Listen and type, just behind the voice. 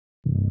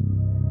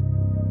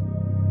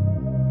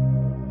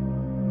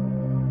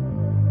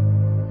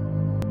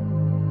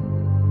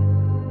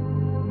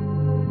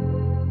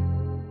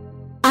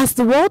As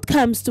the world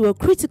comes to a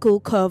critical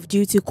curve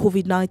due to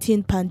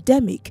Covid-19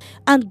 pandemic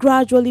and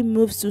gradually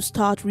moves to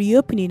start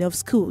reopening of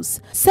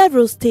schools,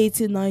 several states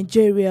in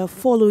Nigeria are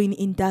following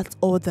in that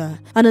order.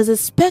 And as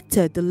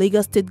expected, the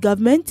Lagos state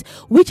government,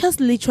 which has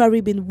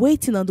literally been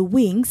waiting on the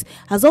wings,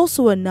 has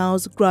also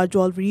announced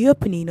gradual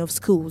reopening of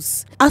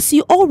schools. As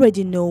you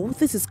already know,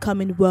 this is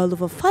coming well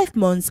over 5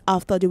 months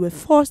after they were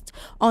forced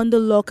under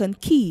lock and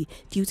key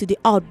due to the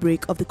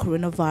outbreak of the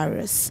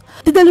coronavirus.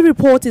 The Daily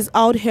Report is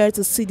out here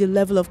to see the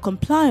level of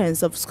compliance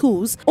of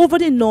schools over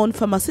the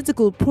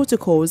non-pharmaceutical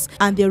protocols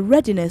and their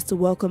readiness to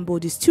welcome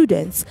both the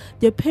students,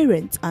 their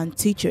parents and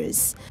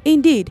teachers.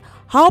 Indeed,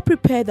 how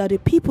prepared are the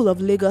people of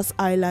Lagos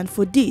Island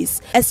for this,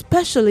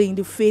 especially in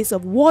the face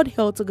of World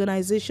Health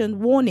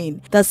Organization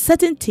warning that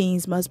certain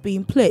things must be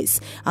in place,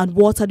 and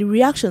what are the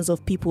reactions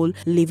of people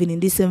living in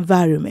this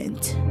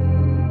environment?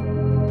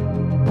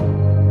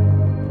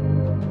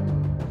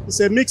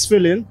 It's a mixed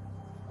feeling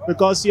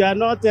because you are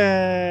not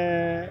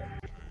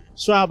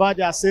sure about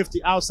their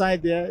safety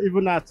outside there,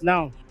 even at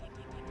now.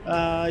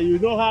 You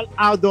know how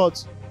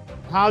adults,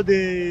 how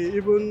they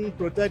even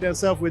protect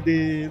themselves with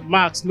the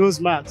masks, nose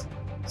masks.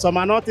 Some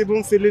are not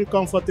even feeling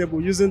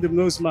comfortable using the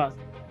nose mask.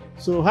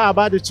 So how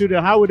about the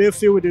children? How would they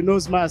feel with the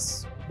nose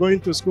mask going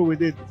to school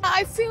with it?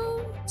 I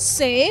feel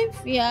safe,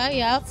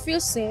 feel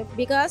safe,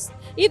 because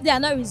if they are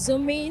not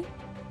resuming,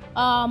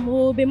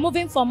 we'll be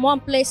moving from one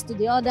place to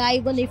the other,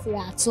 even if we're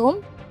at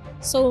home.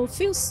 So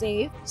feel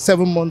safe.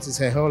 7 months is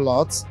a whole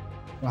lot.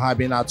 We have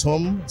been at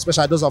home,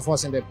 especially those of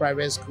us in the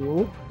private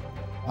school,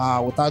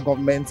 without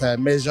government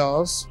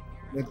measures.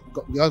 The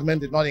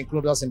government did not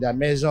include us in their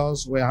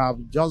measures. We have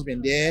just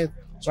been there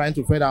trying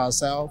to feed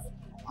ourselves,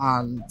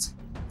 and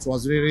it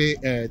was really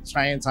a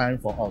trying time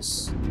for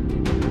us.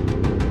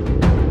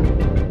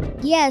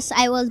 Yes,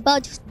 I was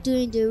about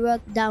doing the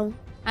lockdown.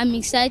 I'm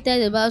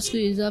excited about school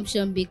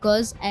resumption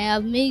because I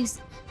have missed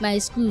my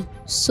school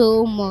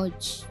so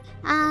much.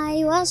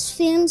 I watched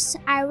films,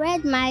 I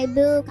read my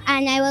book,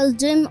 and I was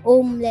doing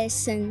home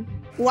lesson.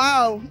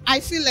 Wow, I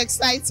feel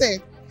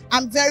excited.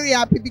 I'm very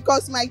happy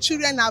because my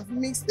children have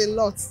missed a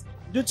lot.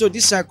 Due to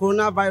this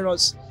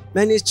coronavirus,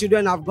 many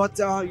children have got,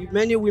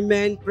 many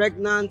women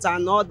pregnant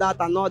and all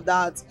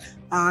that.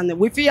 And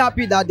we feel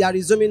happy that they are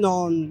resuming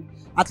on,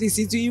 at least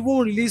it will even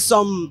release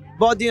some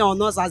burden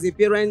on us as a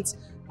parent.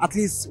 At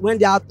least when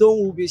they are at home,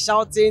 we'll be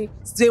shouting,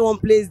 stay one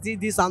place, do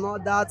this and all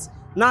that.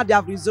 Now they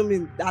have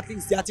resuming. At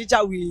least their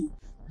teacher will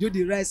do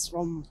the rest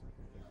from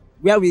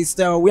where we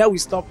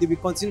stop. They will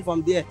continue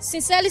from there.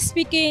 Sincerely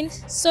speaking,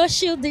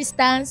 social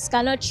distance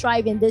cannot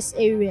thrive in this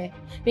area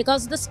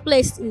because this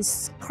place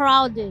is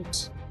crowded.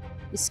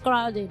 It's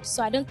crowded,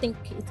 so I don't think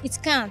it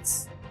can't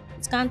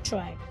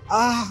thrive.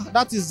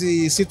 That is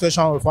the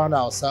situation we found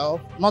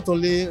ourselves. Not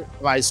only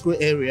my school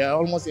area,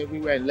 almost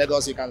everywhere in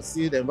Lagos, you can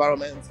see the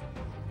environment.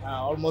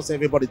 Almost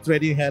everybody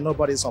trading here,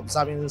 nobody's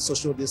observing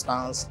social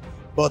distance.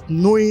 But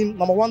knowing,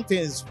 number one thing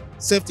is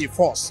safety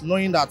first,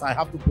 knowing that I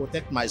have to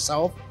protect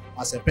myself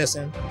as a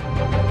person.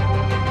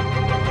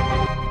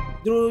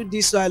 Through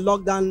this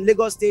lockdown,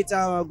 Lagos State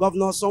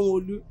Governor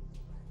Sanwo-Olu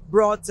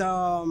brought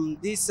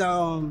this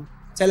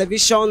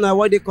television,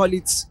 what they call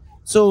it.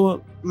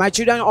 So my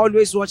children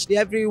always watch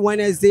every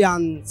Wednesday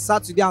and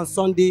Saturday and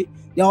Sunday.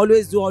 They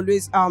always do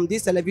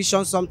this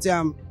television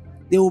sometimes.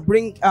 They will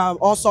bring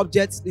all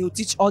subjects. They will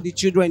teach all the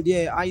children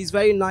there. And it's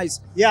very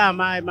nice. Yeah,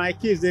 my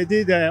kids, they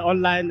did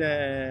online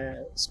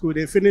school.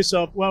 They finished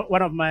up.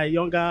 One of my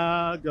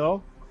younger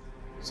girl,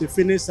 she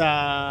finished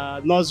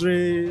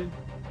nursery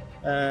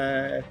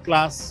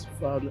class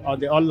on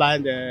the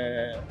online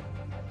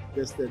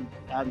this thing,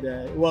 and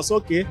it was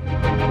okay.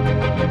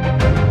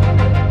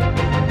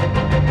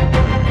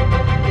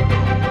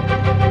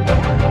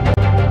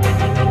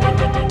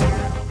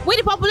 With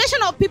the population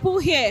of people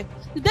here,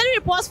 the Daily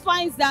Report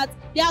finds that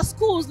there are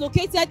schools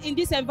located in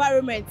this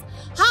environment.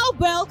 How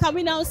well can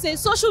we now say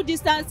social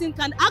distancing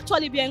can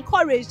actually be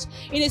encouraged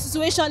in a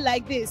situation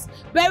like this,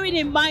 bearing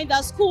in mind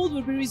that schools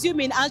will be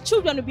resuming and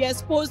children will be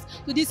exposed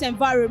to this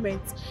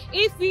environment?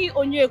 Ife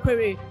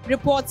Onyekwere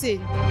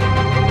reporting.